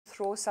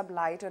throw some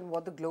light on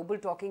what the global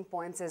talking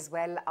points as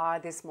well are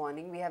this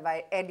morning. We have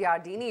Ed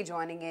Yardeni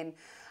joining in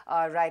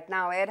right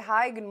now. Ed,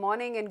 hi, good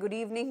morning and good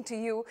evening to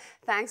you.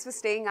 Thanks for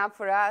staying up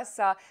for us.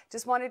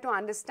 Just wanted to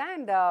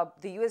understand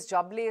the US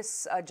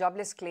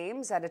jobless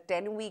claims at a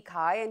 10-week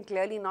high and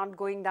clearly not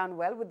going down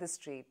well with the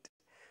street.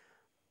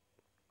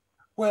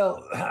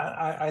 Well,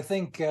 I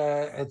think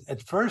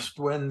at first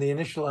when the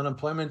initial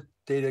unemployment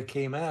data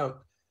came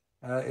out,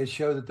 it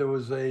showed that there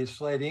was a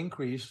slight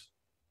increase,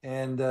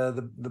 and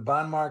the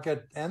bond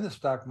market and the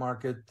stock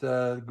market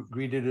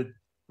greeted it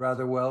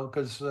rather well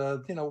because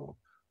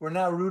we're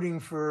now rooting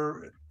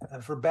for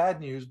bad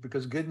news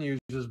because good news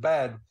is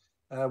bad.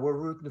 We're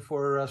rooting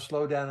for a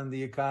slowdown in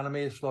the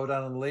economy, a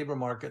slowdown in the labor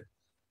market,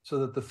 so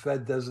that the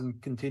Fed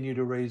doesn't continue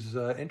to raise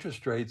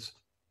interest rates.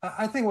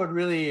 I think what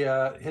really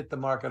hit the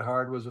market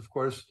hard was, of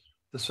course,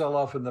 the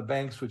sell-off in the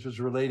banks, which was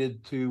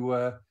related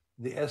to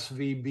the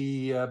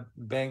SVB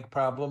bank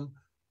problem,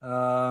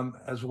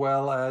 as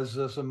well as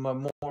some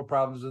more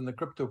problems in the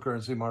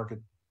cryptocurrency market.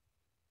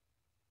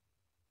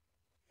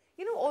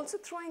 Also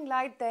throwing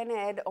light then,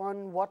 Ed,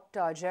 on what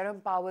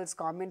Jerome Powell's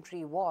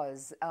commentary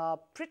was,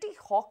 pretty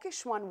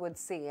hawkish, one would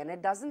say, and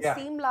it doesn't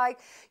seem like,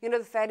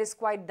 the Fed is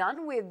quite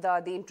done with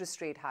the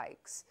interest rate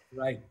hikes.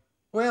 Right.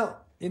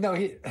 Well,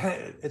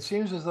 it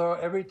seems as though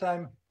every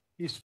time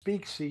he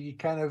speaks, he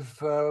kind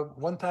of,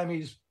 one time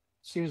he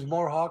seems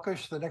more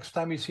hawkish, the next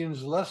time he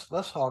seems less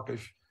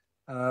hawkish.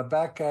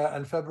 Back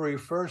on February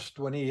 1st,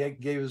 when he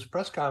gave his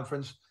press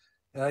conference,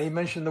 he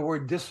mentioned the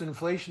word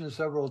disinflation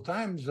several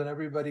times, and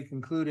everybody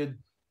concluded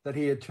that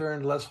he had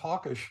turned less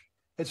hawkish.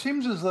 It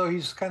seems as though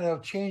he's kind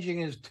of changing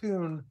his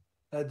tune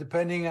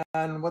depending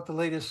on what the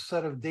latest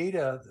set of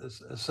data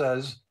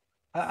says.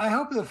 I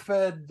hope the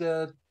Fed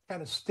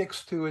kind of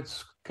sticks to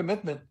its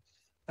commitment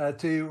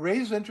to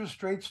raise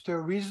interest rates to a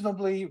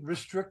reasonably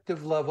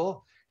restrictive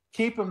level,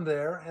 keep them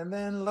there, and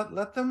then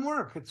let them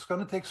work. It's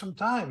going to take some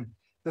time.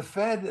 The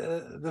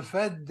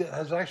Fed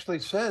has actually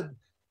said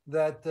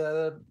that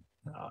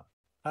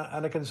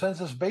on a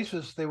consensus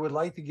basis, they would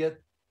like to get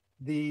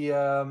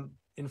the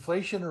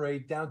inflation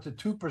rate down to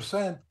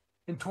 2%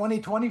 in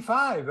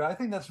 2025. I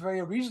think that's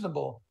very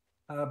reasonable,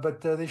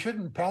 but they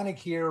shouldn't panic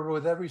here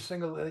with every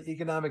single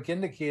economic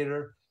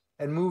indicator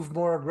and move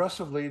more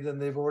aggressively than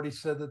they've already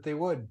said that they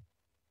would.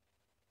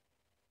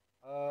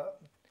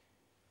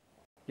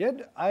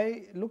 Yet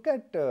I look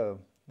at the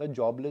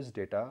jobless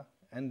data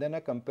and then I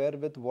compare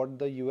with what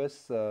the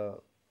US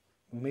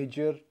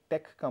major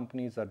tech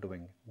companies are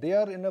doing. They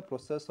are in a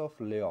process of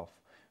layoff,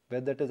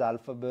 whether it is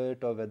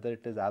Alphabet or whether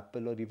it is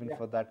Apple or even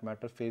for that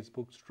matter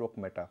Facebook /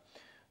 Meta.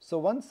 So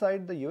one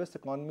side the US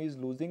economy is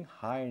losing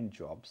high-end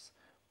jobs,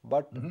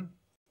 but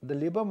the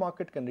labor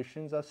market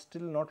conditions are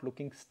still not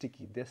looking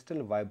sticky. They're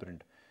still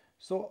vibrant.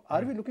 So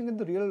are we looking at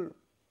the real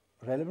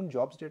relevant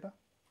jobs data?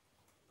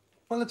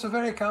 Well, it's a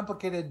very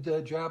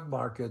complicated job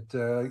market.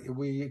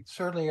 We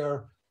certainly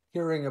are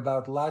hearing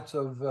about lots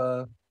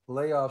of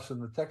layoffs in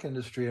the tech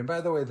industry. And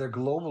by the way, they're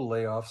global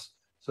layoffs,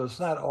 so it's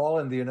not all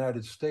in the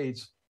United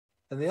States.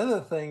 And the other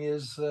thing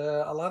is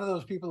a lot of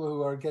those people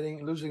who are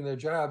losing their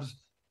jobs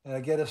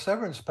get a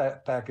severance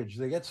package.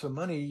 They get some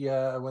money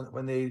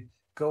when they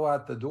go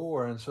out the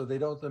door, and so they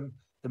don't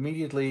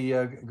immediately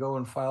go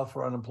and file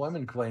for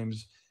unemployment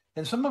claims.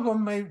 And some of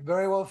them may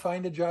very well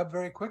find a job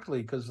very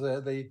quickly because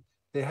they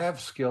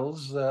have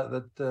skills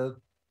that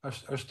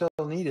are still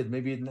needed,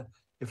 maybe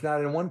if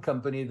not in one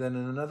company, then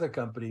in another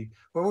company.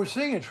 Where we're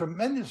seeing a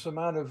tremendous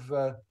amount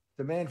of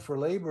demand for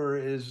labor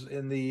is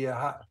in the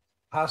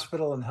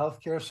hospital and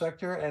healthcare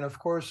sector, and of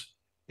course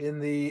in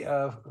the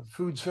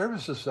food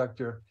services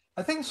sector.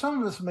 I think some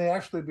of this may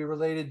actually be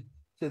related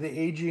to the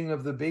aging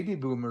of the baby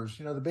boomers.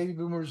 The baby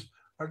boomers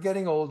are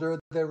getting older,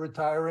 they're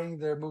retiring,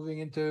 they're moving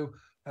into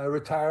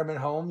retirement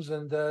homes,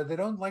 and they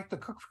don't like to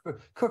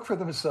cook for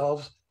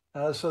themselves.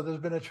 So there's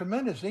been a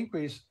tremendous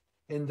increase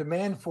in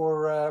demand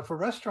for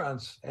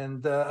restaurants,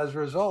 and as a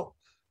result,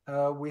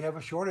 we have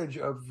a shortage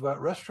of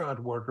restaurant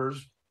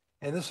workers.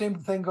 And the same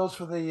thing goes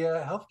for the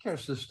healthcare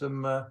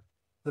system.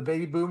 The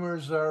baby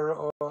boomers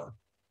are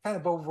kind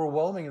of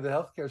overwhelming the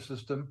healthcare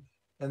system,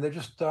 and there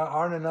just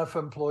aren't enough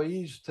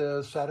employees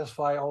to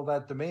satisfy all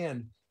that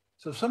demand.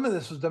 So some of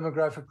this is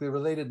demographically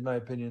related, in my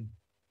opinion.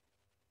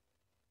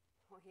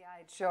 Oh, yeah,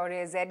 it sure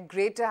is. Ed,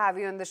 great to have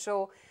you on the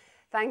show.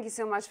 Thank you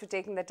so much for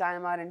taking the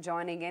time out and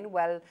joining in.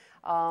 Well,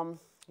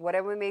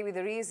 whatever may be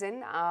the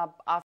reason,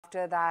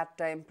 after that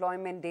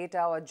employment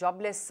data or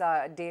jobless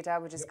data,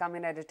 which is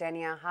coming at a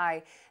 10-year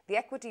high, the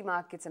equity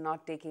markets are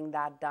not taking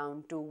that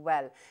down too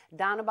well.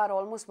 Down about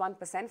almost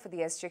 1% for the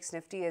SGX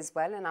Nifty as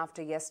well. And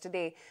after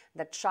yesterday,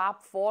 that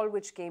sharp fall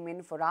which came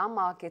in for our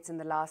markets in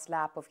the last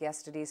lap of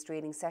yesterday's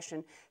trading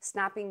session,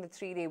 snapping the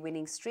 3-day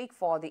winning streak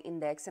for the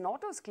index. And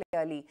autos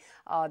clearly,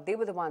 they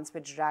were the ones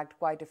which dragged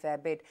quite a fair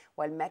bit,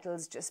 while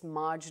metals just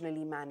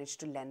marginally managed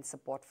to lend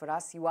support for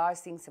us. You are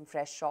seeing some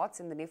fresh shorts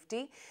in the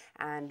Nifty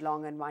and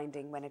long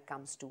unwinding when it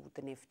comes to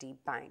the Nifty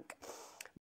Bank.